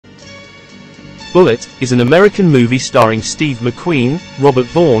Bullitt is an American movie starring Steve McQueen, Robert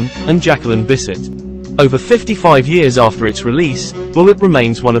Vaughn, and Jacqueline Bisset. Over 55 years after its release, Bullitt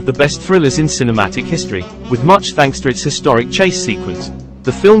remains one of the best thrillers in cinematic history, with much thanks to its historic chase sequence.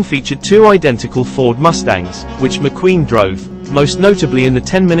 The film featured two identical Ford Mustangs, which McQueen drove, most notably in the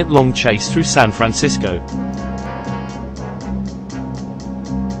 10-minute-long chase through San Francisco.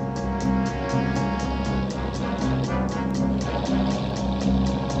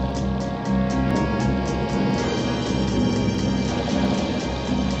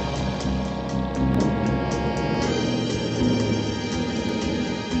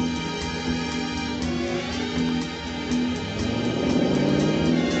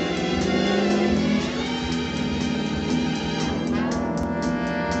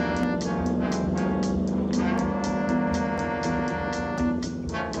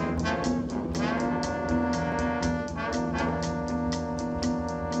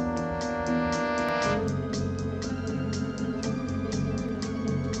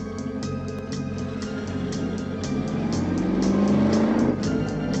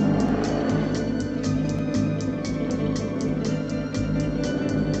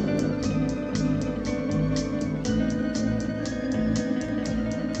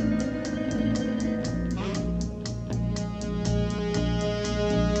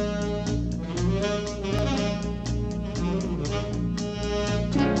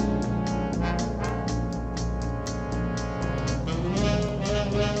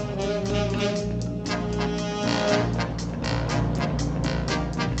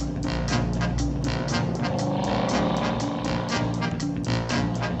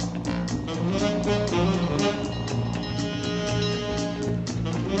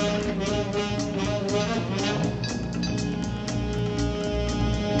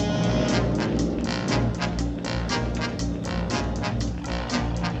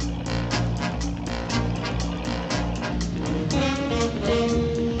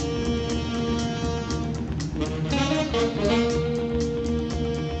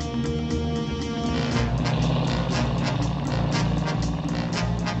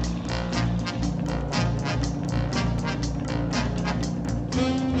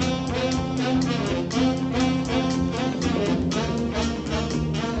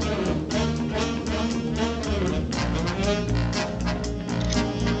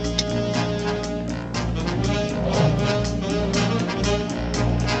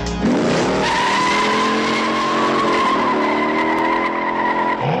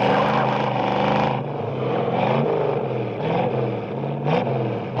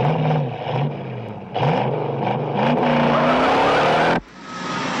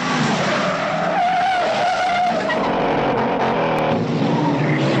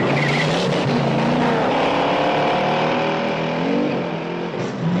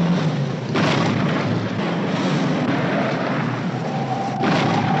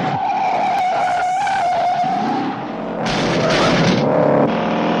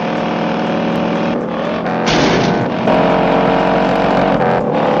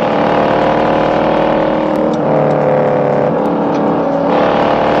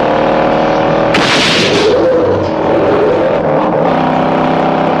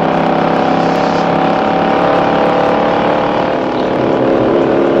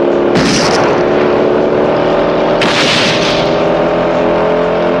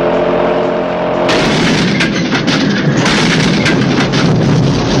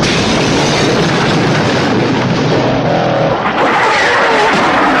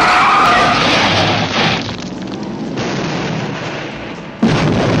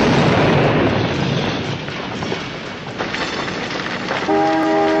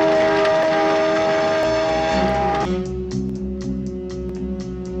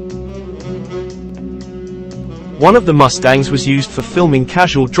 One of the Mustangs was used for filming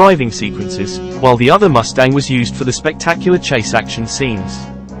casual driving sequences, while the other Mustang was used for the spectacular chase action scenes.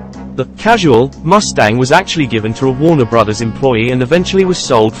 The casual Mustang was actually given to a Warner Brothers employee and eventually was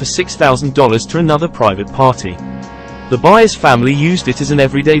sold for $6,000 to another private party. The buyer's family used it as an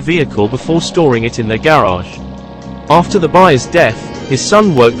everyday vehicle before storing it in their garage. After the buyer's death, his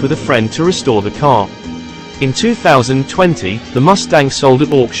son worked with a friend to restore the car. In 2020, the Mustang sold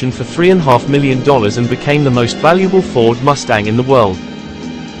at auction for $3.5 million and became the most valuable Ford Mustang in the world.